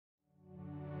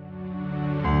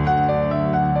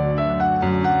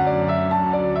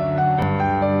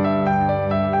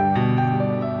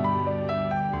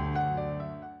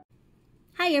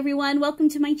everyone, welcome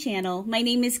to my channel. My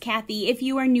name is Kathy. If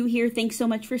you are new here, thanks so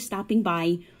much for stopping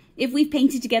by. If we've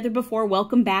painted together before,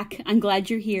 welcome back. I'm glad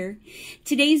you're here.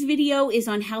 Today's video is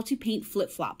on how to paint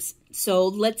flip-flops. So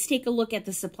let's take a look at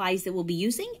the supplies that we'll be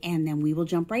using and then we will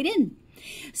jump right in.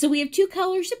 So we have two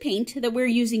colors of paint that we're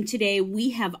using today.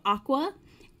 We have Aqua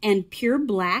and Pure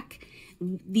Black.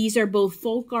 These are both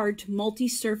FolkArt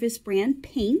multi-surface brand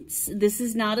paints. This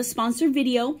is not a sponsored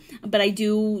video, but I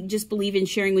do just believe in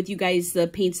sharing with you guys the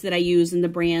paints that I use and the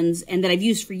brands and that I've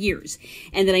used for years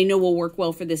and that I know will work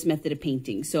well for this method of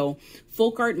painting. So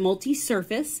FolkArt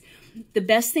multi-surface. The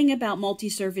best thing about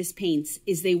multi-surface paints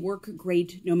is they work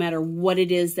great no matter what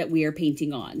it is that we are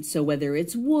painting on. So whether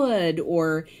it's wood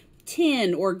or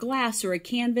tin or glass or a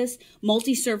canvas,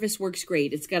 multi-surface works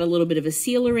great. It's got a little bit of a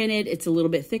sealer in it. It's a little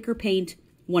bit thicker paint.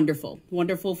 Wonderful.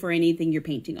 Wonderful for anything you're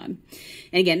painting on.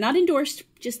 And again, not endorsed,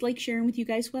 just like sharing with you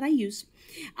guys what I use.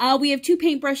 We have two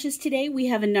paint brushes today. We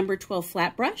have a number 12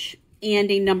 flat brush and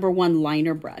a number 1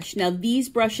 liner brush. Now these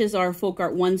brushes are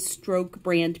FolkArt one-stroke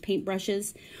brand paint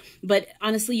brushes, but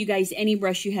honestly, you guys, any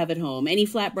brush you have at home, any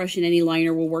flat brush and any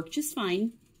liner will work just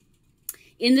fine.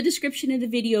 In the description of the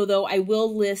video, though, I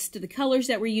will list the colors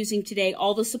that we're using today,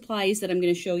 all the supplies that I'm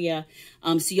going to show you,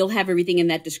 so you'll have everything in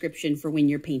that description for when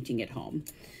you're painting at home.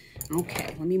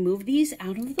 Okay, let me move these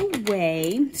out of the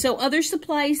way. So other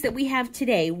supplies that we have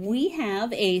today, we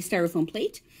have a styrofoam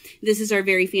plate. This is our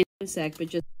very fancy but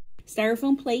just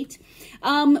styrofoam plate.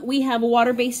 We have a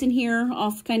water basin here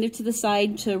off kind of to the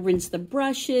side to rinse the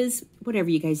brushes, whatever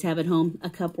you guys have at home.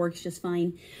 A cup works just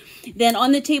fine. Then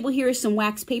on the table here is some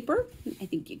wax paper. I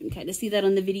think you can kind of see that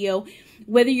on the video.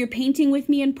 Whether you're painting with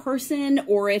me in person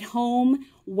or at home,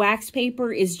 wax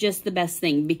paper is just the best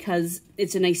thing because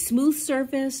it's a nice smooth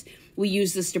surface. We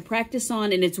use this to practice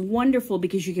on, and it's wonderful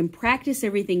because you can practice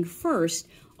everything first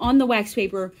on the wax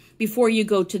paper before you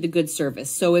go to the good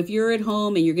surface. So if you're at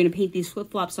home and you're going to paint these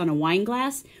flip-flops on a wine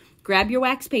glass, grab your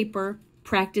wax paper,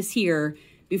 practice here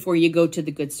before you go to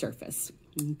the good surface.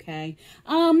 Okay.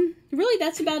 Really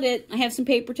that's about it. I have some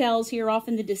paper towels here off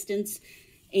in the distance,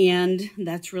 and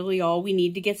that's really all we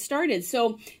need to get started.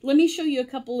 So let me show you a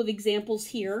couple of examples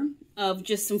here of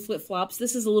just some flip-flops.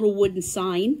 This is a little wooden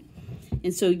sign.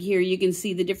 And so here you can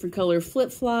see the different color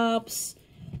flip-flops.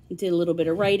 Did a little bit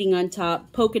of writing on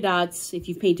top. Polka dots. If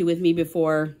you've painted with me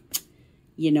before,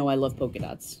 you know I love polka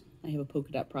dots. I have a polka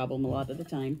dot problem a lot of the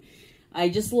time. I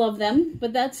just love them,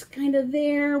 but that's kind of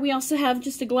there. We also have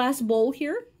just a glass bowl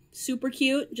here. Super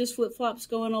cute. Just flip-flops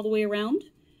going all the way around.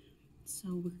 So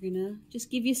we're going to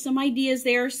just give you some ideas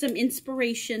there, some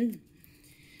inspiration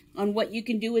on what you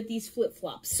can do with these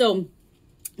flip-flops. So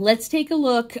let's take a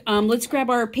look. Let's grab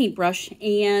our paintbrush,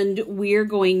 and we're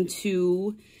going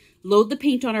to load the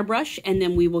paint on our brush, and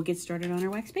then we will get started on our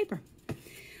wax paper.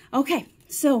 Okay,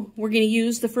 so we're going to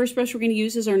use, the first brush we're going to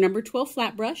use is our number 12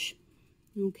 flat brush.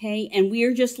 Okay, and we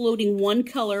are just loading one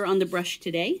color on the brush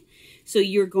today. So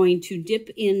you're going to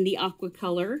dip in the aqua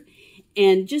color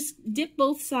and just dip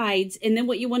both sides. And then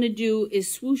what you want to do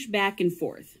is swoosh back and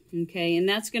forth. Okay, and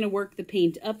that's going to work the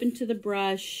paint up into the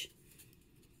brush.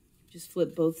 Just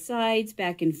flip both sides,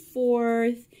 back and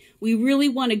forth. We really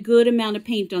want a good amount of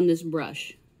paint on this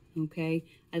brush. Okay,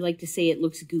 I like to say it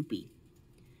looks goopy,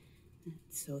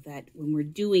 so that when we're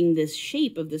doing this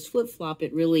shape of this flip-flop,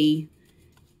 it really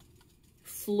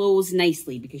flows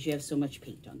nicely because you have so much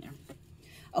paint on there.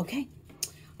 Okay,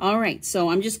 all right, so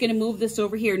I'm just going to move this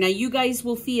over here. Now you guys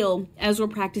will feel as we're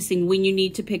practicing when you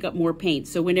need to pick up more paint.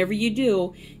 So whenever you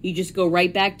do, you just go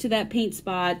right back to that paint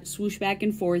spot, swoosh back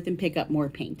and forth, and pick up more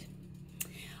paint.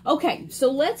 Okay,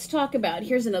 so let's talk about,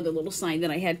 here's another little sign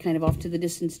that I had kind of off to the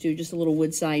distance too, just a little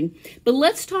wood sign. But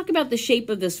let's talk about the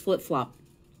shape of this flip-flop.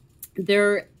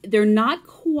 They're not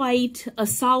quite a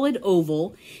solid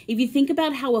oval. If you think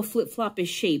about how a flip-flop is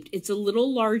shaped, it's a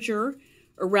little larger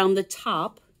around the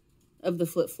top of the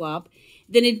flip-flop.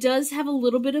 Then it does have a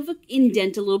little bit of an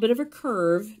indent, a little bit of a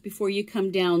curve before you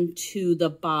come down to the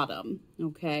bottom,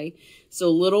 okay? So a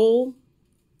little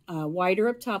wider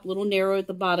up top, a little narrow at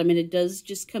the bottom, and it does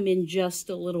just come in just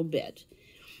a little bit.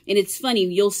 And it's funny,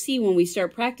 you'll see when we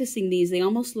start practicing these, they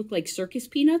almost look like circus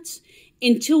peanuts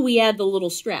until we add the little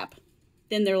strap.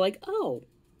 Then they're like, oh,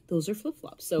 those are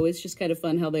flip-flops. So it's just kind of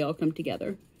fun how they all come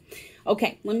together.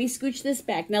 Okay, let me scooch this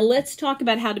back. Now let's talk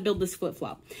about how to build this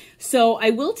flip-flop. So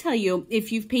I will tell you,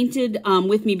 if you've painted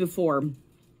with me before,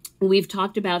 we've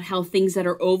talked about how things that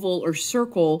are oval or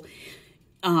circle,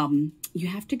 you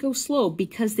have to go slow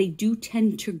because they do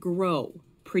tend to grow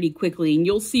pretty quickly. And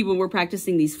you'll see when we're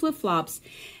practicing these flip-flops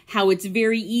how it's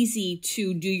very easy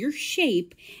to do your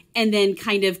shape and then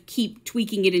kind of keep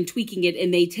tweaking it,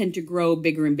 and they tend to grow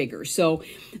bigger and bigger. So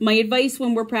my advice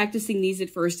when we're practicing these at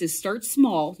first is start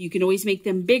small. You can always make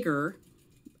them bigger,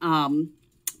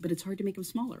 but it's hard to make them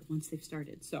smaller once they've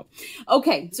started. So,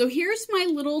 okay, so here's my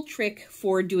little trick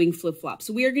for doing flip-flops.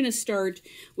 So we are gonna start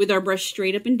with our brush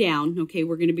straight up and down. Okay,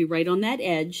 we're gonna be right on that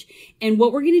edge. And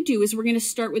what we're gonna do is we're gonna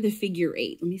start with a figure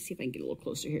 8. Let me see if I can get a little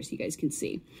closer here so you guys can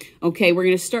see. Okay, we're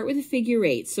gonna start with a figure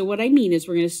 8. So what I mean is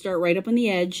we're gonna start right up on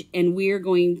the edge, and we're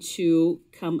going to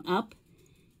come up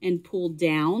and pull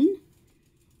down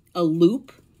a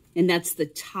loop, and that's the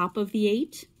top of the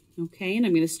 8. Okay, and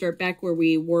I'm going to start back where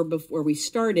we were before we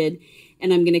started,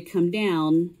 and I'm going to come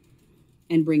down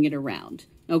and bring it around.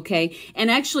 Okay,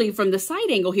 and actually from the side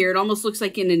angle here, it almost looks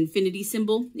like an infinity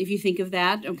symbol, if you think of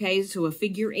that. Okay, so a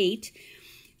figure 8.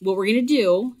 What we're going to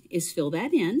do is fill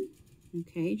that in.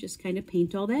 Okay, just kind of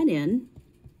paint all that in.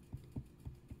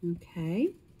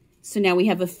 Okay, so now we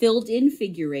have a filled in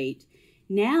figure 8.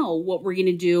 Now what we're going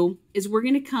to do is we're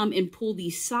going to come and pull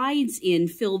these sides in,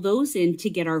 fill those in to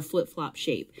get our flip-flop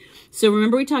shape. So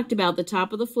remember we talked about the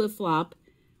top of the flip-flop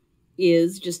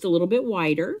is just a little bit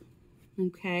wider,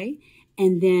 okay?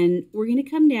 And then we're going to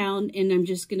come down and I'm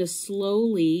just going to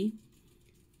slowly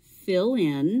fill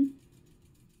in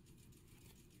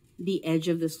the edge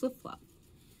of this flip-flop.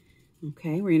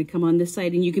 Okay, we're going to come on this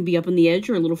side, and you can be up on the edge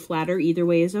or a little flatter. Either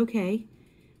way is okay.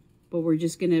 But we're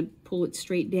just going to pull it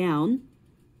straight down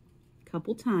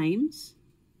couple times.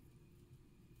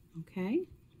 Okay,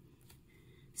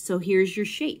 so here's your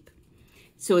shape.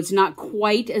 So it's not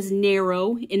quite as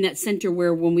narrow in that center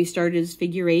where when we started as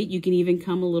figure 8. You can even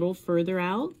come a little further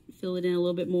out, fill it in a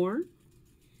little bit more.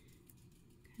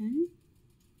 Okay.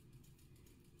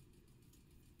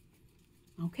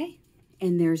 Okay,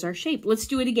 and there's our shape. Let's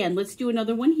do it again. Let's do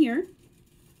another one here.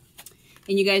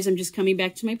 And you guys, I'm just coming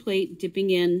back to my plate,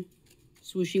 dipping in,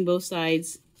 swooshing both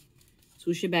sides.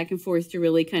 Swoosh it back and forth to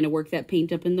really kind of work that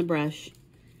paint up in the brush.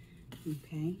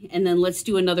 Okay, and then let's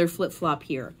do another flip-flop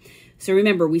here. So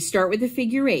remember, we start with a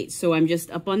figure 8. So I'm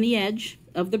just up on the edge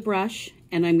of the brush,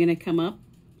 and I'm going to come up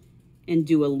and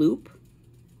do a loop.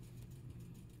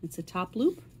 It's a top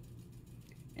loop.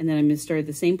 And then I'm going to start at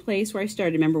the same place where I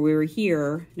started. Remember, we were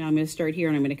here. Now I'm going to start here,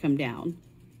 and I'm going to come down.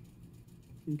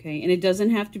 Okay, and it doesn't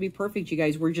have to be perfect, you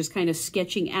guys. We're just kind of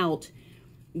sketching out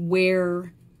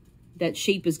where that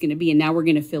shape is going to be, and now we're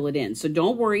going to fill it in. So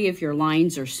don't worry if your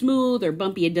lines are smooth or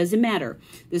bumpy. It doesn't matter.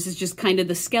 This is just kind of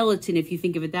the skeleton, if you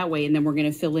think of it that way, and then we're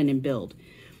going to fill in and build.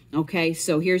 Okay,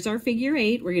 so here's our figure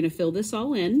 8. We're going to fill this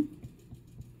all in.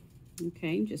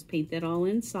 Okay, just paint that all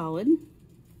in solid.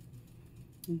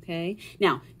 Okay,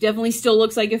 now definitely still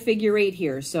looks like a figure 8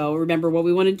 here. So remember, what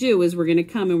we want to do is we're going to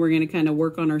come and we're going to kind of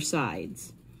work on our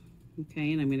sides.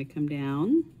 Okay, and I'm going to come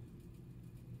down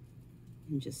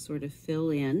and just sort of fill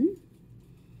in.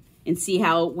 And see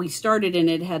how we started and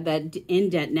it had that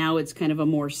indent. Now it's kind of a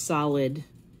more solid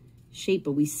shape,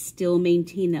 but we still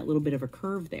maintain that little bit of a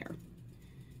curve there.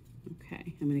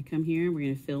 Okay, I'm going to come here, we're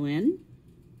going to fill in,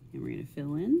 and we're going to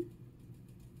fill in,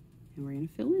 and we're going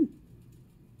to fill in.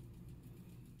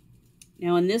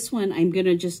 Now on this one, I'm going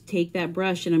to just take that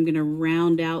brush and I'm going to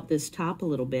round out this top a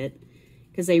little bit,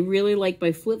 because I really like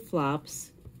my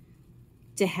flip-flops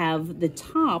to have the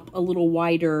top a little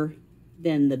wider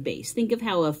than the base. Think of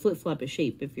how a flip-flop is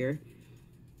shaped. If you're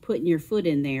putting your foot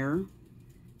in there,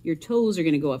 your toes are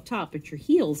going to go up top, but your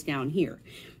heel's down here.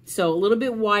 So a little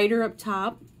bit wider up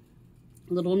top,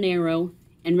 a little narrow,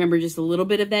 and remember just a little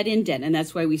bit of that indent, and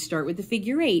that's why we start with the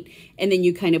figure 8, and then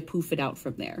you kind of poof it out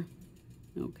from there.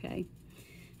 Okay.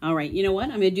 All right, you know what?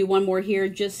 I'm going to do one more here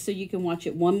just so you can watch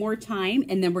it one more time,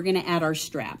 and then we're going to add our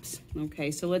straps.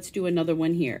 Okay, so let's do another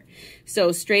one here.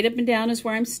 So straight up and down is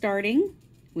where I'm starting.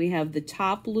 We have the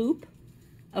top loop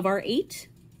of our 8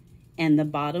 and the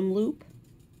bottom loop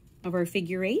of our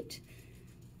figure 8.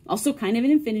 Also kind of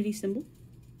an infinity symbol.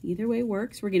 Either way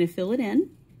works. We're going to fill it in.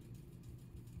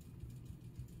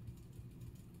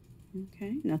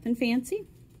 Okay, nothing fancy.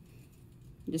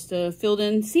 Just filled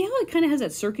in. See how it kind of has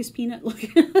that circus peanut look?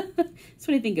 That's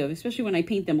what I think of, especially when I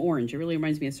paint them orange. It really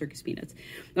reminds me of circus peanuts.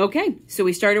 Okay, so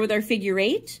we started with our figure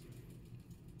 8.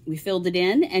 We filled it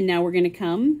in, and now we're going to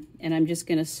come, and I'm just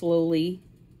going to slowly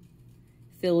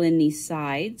fill in these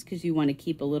sides because you want to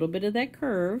keep a little bit of that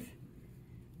curve,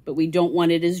 but we don't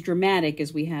want it as dramatic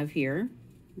as we have here.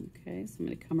 Okay, so I'm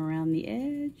going to come around the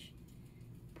edge,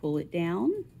 pull it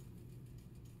down,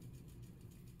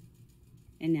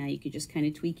 and now you can just kind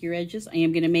of tweak your edges. I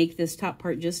am going to make this top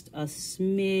part just a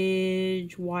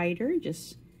smidge wider,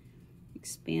 just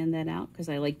expand that out because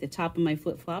I like the top of my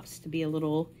flip-flops to be a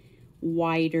little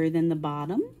wider than the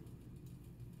bottom.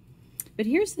 But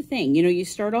here's the thing, you know, you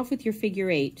start off with your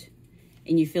figure 8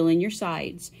 and you fill in your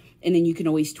sides, and then you can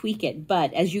always tweak it.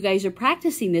 But as you guys are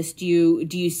practicing this, do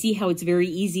you see how it's very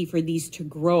easy for these to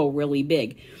grow really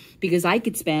big? Because I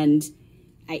could spend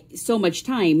so much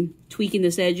time tweaking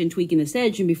this edge and tweaking this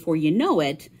edge, and before you know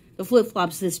it, the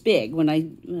flip-flop's this big when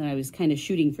I was kind of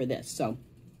shooting for this. So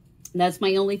that's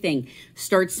my only thing.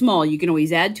 Start small. You can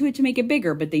always add to it to make it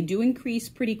bigger, but they do increase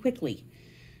pretty quickly.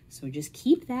 So just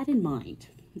keep that in mind.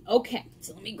 Okay,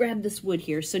 so let me grab this wood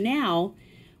here. So now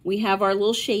we have our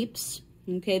little shapes.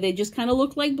 Okay, they just kind of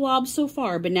look like blobs so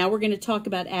far, but now we're going to talk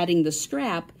about adding the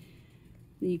strap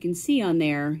that you can see on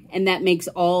there, and that makes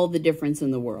all the difference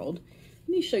in the world.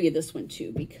 Let me show you this one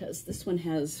too, because this one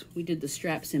has, we did the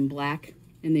straps in black,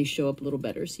 and they show up a little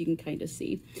better so you can kind of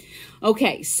see.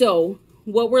 Okay, so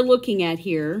what we're looking at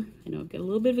here, I know I've got a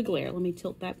little bit of a glare, let me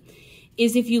tilt that,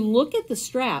 is if you look at the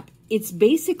strap, it's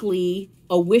basically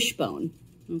a wishbone.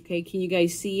 Okay, can you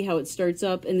guys see how it starts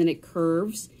up and then it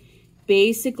curves?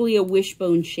 Basically a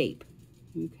wishbone shape.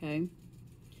 Okay,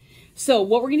 so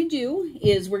what we're going to do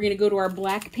is we're going to go to our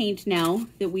black paint now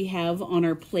that we have on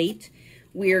our plate.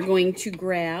 We are going to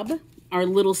grab our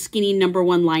little skinny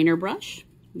 #1 liner brush.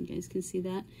 You guys can see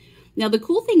that. Now the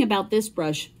cool thing about this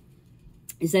brush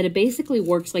is that it basically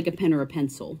works like a pen or a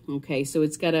pencil. Okay, so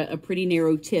it's got a pretty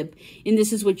narrow tip, and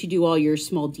this is what you do all your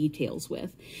small details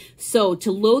with. So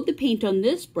to load the paint on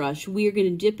this brush, we are going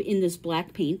to dip in this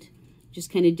black paint.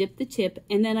 Just kind of dip the tip,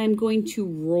 and then I'm going to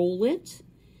roll it.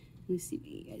 Let me see if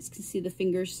you guys can see the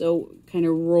fingers. So kind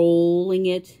of rolling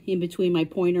it in between my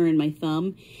pointer and my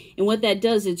thumb. And what that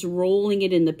does, it's rolling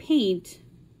it in the paint,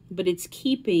 but it's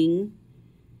keeping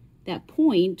that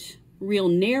point real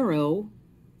narrow,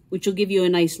 which will give you a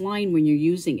nice line when you're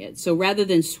using it. So rather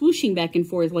than swooshing back and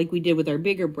forth like we did with our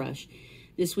bigger brush,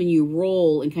 this when you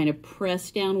roll and kind of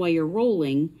press down while you're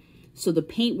rolling, so the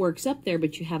paint works up there,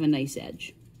 but you have a nice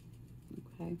edge.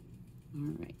 Okay,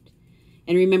 all right.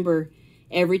 And remember,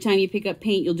 every time you pick up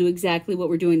paint, you'll do exactly what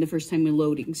we're doing the first time we're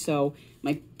loading. So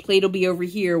my plate will be over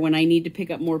here. When I need to pick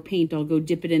up more paint, I'll go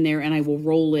dip it in there and I will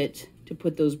roll it to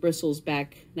put those bristles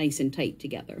back nice and tight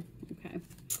together. Okay.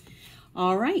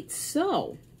 All right,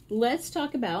 so let's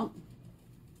talk about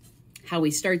how we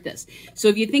start this. So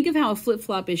if you think of how a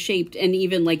flip-flop is shaped, and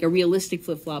even like a realistic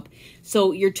flip-flop,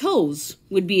 so your toes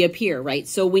would be up here, right?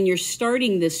 So when you're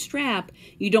starting this strap,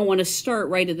 you don't want to start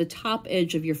right at the top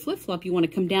edge of your flip-flop. You want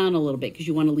to come down a little bit because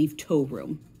you want to leave toe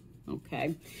room.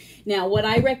 Okay. Now what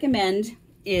I recommend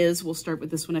is, we'll start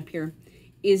with this one up here,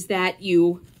 is that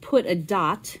you put a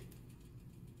dot,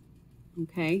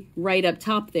 okay, right up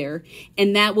top there,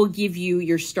 and that will give you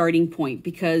your starting point,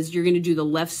 because you're going to do the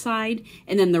left side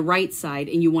and then the right side,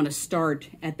 and you want to start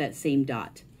at that same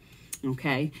dot.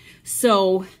 Okay,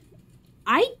 so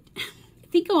I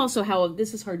think also how,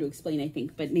 this is hard to explain, I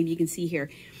think, but maybe you can see here,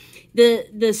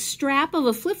 the strap of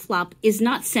a flip-flop is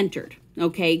not centered,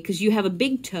 okay, because you have a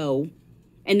big toe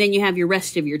and then you have your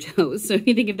rest of your toes. So if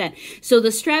you think of that, so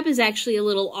the strap is actually a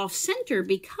little off center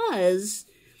because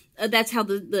that's how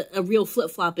a real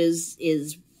flip-flop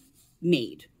is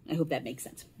made. I hope that makes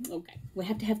sense. Okay, we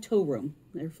have to have toe room.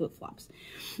 They're flip-flops.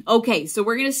 Okay, so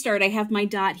we're going to start. I have my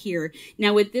dot here.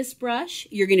 Now with this brush,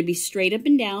 you're going to be straight up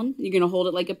and down. You're going to hold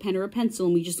it like a pen or a pencil,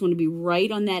 and we just want to be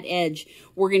right on that edge.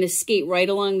 We're going to skate right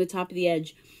along the top of the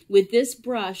edge. With this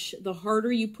brush, the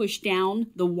harder you push down,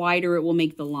 the wider it will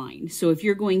make the line. So if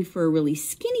you're going for a really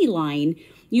skinny line,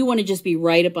 you want to just be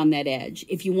right up on that edge.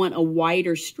 If you want a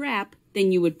wider strap,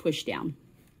 then you would push down.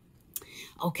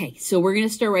 Okay, so we're going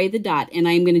to start right at the dot, and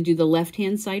I'm going to do the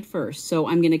left-hand side first. So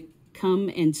I'm going to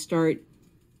come and start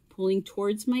pulling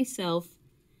towards myself.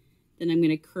 Then I'm going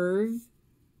to curve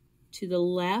to the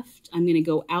left. I'm going to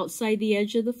go outside the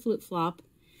edge of the flip-flop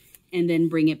and then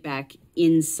bring it back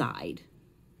inside.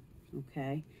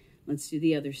 Okay, let's do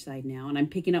the other side now. And I'm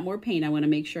picking up more paint. I want to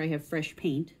make sure I have fresh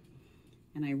paint.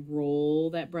 And I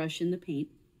roll that brush in the paint.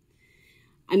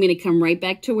 I'm going to come right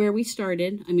back to where we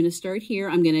started. I'm going to start here.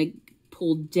 I'm going to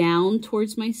pull down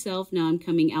towards myself. Now I'm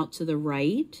coming out to the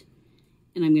right,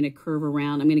 and I'm going to curve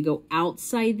around. I'm going to go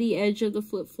outside the edge of the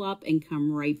flip-flop and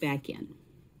come right back in.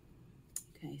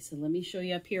 Okay, so let me show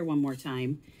you up here one more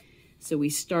time. So we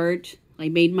start, I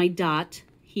made my dot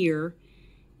here,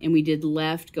 and we did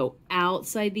left, go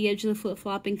outside the edge of the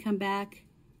flip-flop and come back.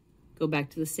 Go back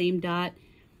to the same dot.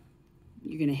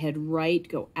 You're going to head right,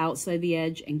 go outside the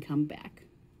edge, and come back.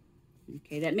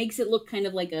 Okay, that makes it look kind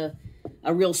of like a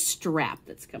real strap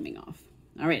that's coming off.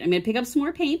 All right, I'm going to pick up some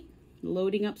more paint,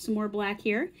 loading up some more black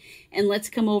here, and let's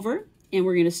come over And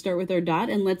we're going to start with our dot,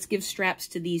 and let's give straps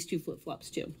to these two flip-flops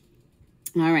too.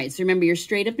 All right, so remember, you're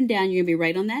straight up and down. You're going to be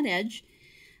right on that edge.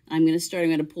 I'm going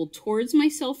to pull towards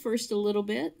myself first a little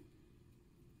bit.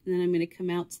 And then I'm going to come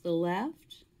out to the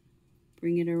left,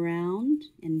 bring it around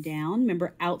and down.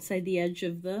 Remember, outside the edge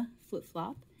of the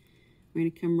flip-flop. We're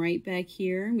going to come right back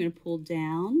here. I'm going to pull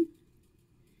down,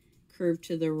 curve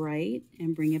to the right,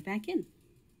 and bring it back in.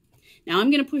 Now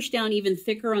I'm going to push down even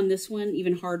thicker on this one,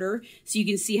 even harder, so you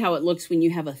can see how it looks when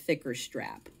you have a thicker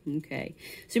strap. Okay,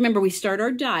 so remember, we start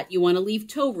our dot. You want to leave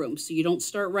toe room, so you don't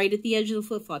start right at the edge of the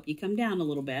flip-flop. You come down a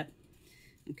little bit.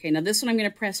 Okay, now this one I'm going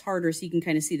to press harder so you can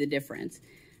kind of see the difference.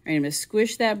 All right, I'm going to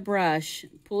squish that brush,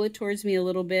 pull it towards me a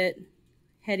little bit,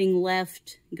 heading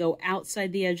left, go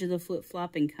outside the edge of the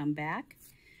flip-flop and come back.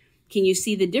 Can you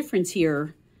see the difference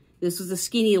here? This was a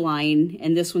skinny line,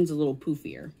 and this one's a little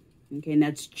poofier. Okay, and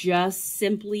that's just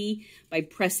simply by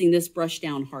pressing this brush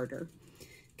down harder.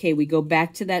 Okay, we go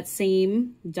back to that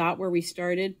same dot where we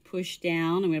started, push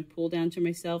down. I'm going to pull down to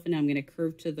myself, and I'm going to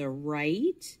curve to the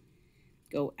right,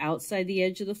 go outside the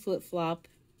edge of the flip-flop,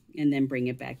 and then bring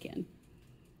it back in.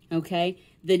 Okay,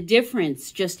 the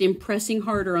difference just in pressing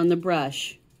harder on the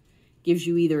brush gives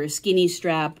you either a skinny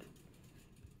strap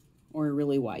or a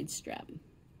really wide strap.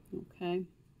 Okay.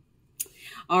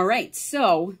 All right,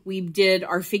 so we did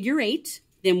our figure 8,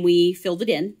 then we filled it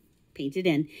in, painted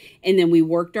in, and then we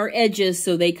worked our edges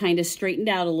so they kind of straightened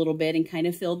out a little bit and kind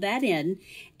of filled that in.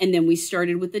 And then we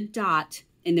started with a dot,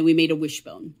 and then we made a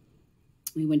wishbone.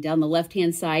 We went down the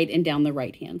left-hand side and down the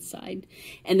right-hand side.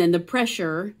 And then the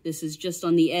pressure, this is just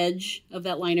on the edge of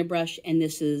that liner brush, and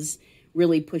this is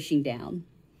really pushing down.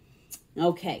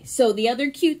 Okay, so the other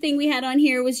cute thing we had on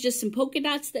here was just some polka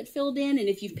dots that filled in. And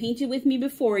if you've painted with me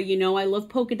before, you know I love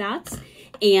polka dots.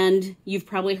 And you've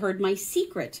probably heard my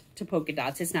secret to polka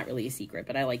dots. It's not really a secret,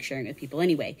 but I like sharing with people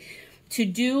anyway. To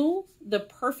do the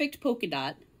perfect polka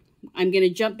dot, I'm going to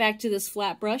jump back to this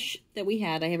flat brush that we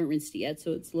had. I haven't rinsed it yet,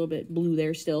 so it's a little bit blue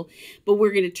there still. But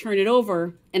we're going to turn it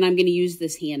over, and I'm going to use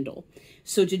this handle.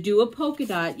 So to do a polka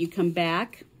dot, you come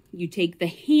back, you take the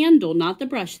handle, not the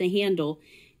brush, the handle,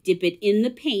 dip it in the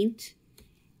paint,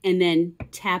 and then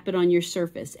tap it on your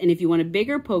surface. And if you want a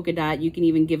bigger polka dot, you can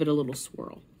even give it a little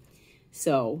swirl.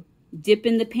 So dip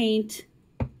in the paint,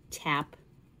 tap,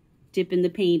 dip in the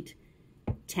paint,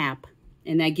 tap.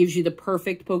 And that gives you the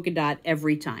perfect polka dot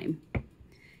every time.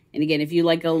 And again, if you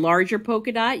like a larger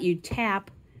polka dot, you tap,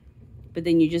 but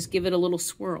then you just give it a little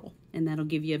swirl, and that'll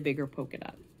give you a bigger polka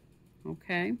dot.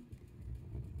 Okay?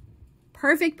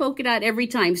 Perfect polka dot every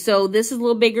time. So this is a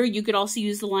little bigger. You could also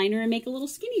use the liner and make a little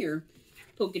skinnier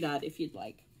polka dot if you'd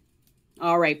like.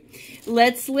 All right,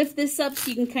 let's lift this up so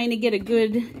you can kind of get a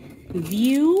good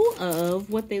view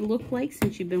of what they look like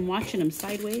since you've been watching them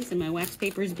sideways and my wax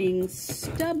paper is being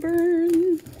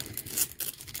stubborn.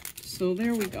 So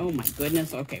there we go. Oh my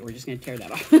goodness. Okay, we're just going to tear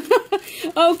that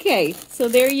off. Okay, so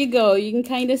there you go. You can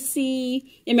kind of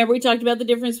see, remember we talked about the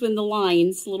difference between the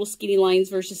lines, little skinny lines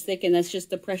versus thick, and that's just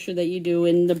the pressure that you do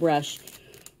in the brush.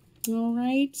 All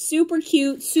right, super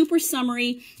cute, super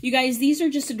summery. You guys, these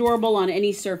are just adorable on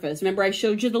any surface. Remember I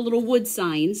showed you the little wood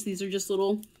signs. These are just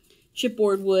little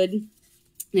chipboard wood.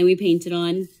 Then we painted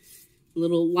on a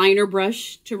little liner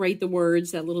brush to write the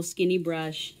words, that little skinny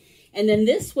brush. And then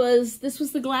this was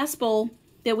the glass bowl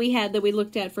that we had that we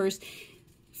looked at first.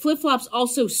 Flip-flops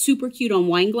also super cute on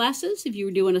wine glasses if you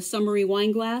were doing a summery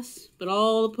wine glass. But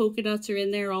all the polka dots are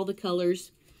in there, all the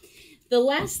colors. The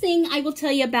last thing I will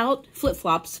tell you about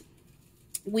flip-flops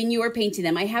when you are painting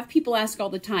them, I have people ask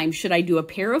all the time, should I do a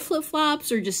pair of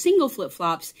flip-flops or just single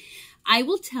flip-flops? I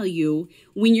will tell you,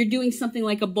 when you're doing something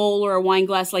like a bowl or a wine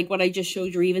glass, like what I just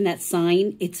showed you, or even that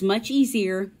sign, it's much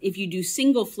easier if you do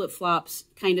single flip-flops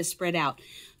kind of spread out.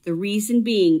 The reason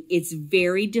being, it's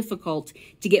very difficult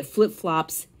to get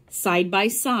flip-flops side by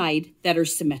side that are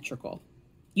symmetrical.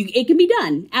 It can be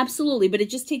done, absolutely, but it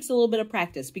just takes a little bit of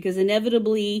practice because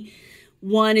inevitably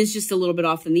one is just a little bit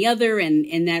off than the other,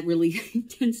 and that really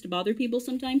tends to bother people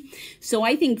sometimes. So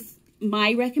I think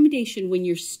my recommendation when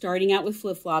you're starting out with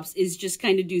flip-flops is just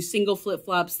kind of do single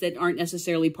flip-flops that aren't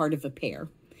necessarily part of a pair.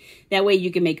 That way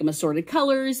you can make them assorted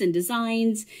colors and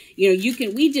designs. You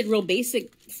know, we did real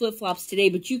basic flip-flops today,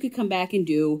 but you could come back and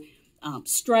do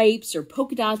stripes or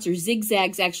polka dots or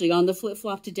zigzags actually on the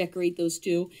flip-flop to decorate those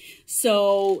too.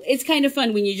 So it's kind of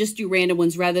fun when you just do random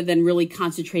ones rather than really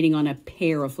concentrating on a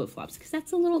pair of flip-flops, because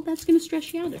that's going to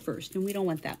stress you out at first, and we don't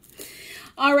want that.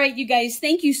 All right, you guys,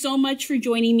 thank you so much for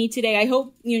joining me today. I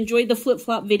hope you enjoyed the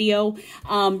flip-flop video.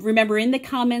 Remember, in the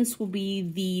comments will be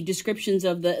the descriptions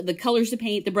of the colors to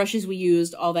paint, the brushes we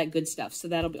used, all that good stuff. So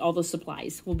that'll be all the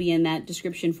supplies will be in that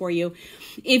description for you.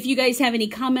 If you guys have any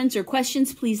comments or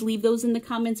questions, please leave those in the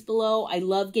comments below. I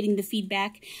love getting the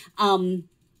feedback.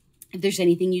 If there's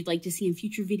anything you'd like to see in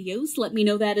future videos, let me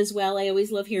know that as well. I always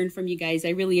love hearing from you guys. I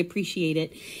really appreciate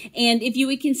it. And if you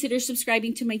would consider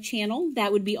subscribing to my channel,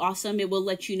 that would be awesome. It will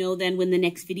let you know then when the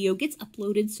next video gets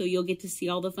uploaded, so you'll get to see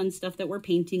all the fun stuff that we're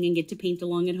painting and get to paint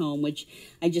along at home, which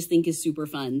I just think is super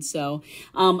fun. So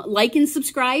like and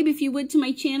subscribe if you would to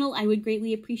my channel. I would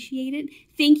greatly appreciate it.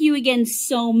 Thank you again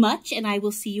so much, and I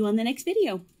will see you on the next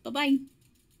video. Bye-bye.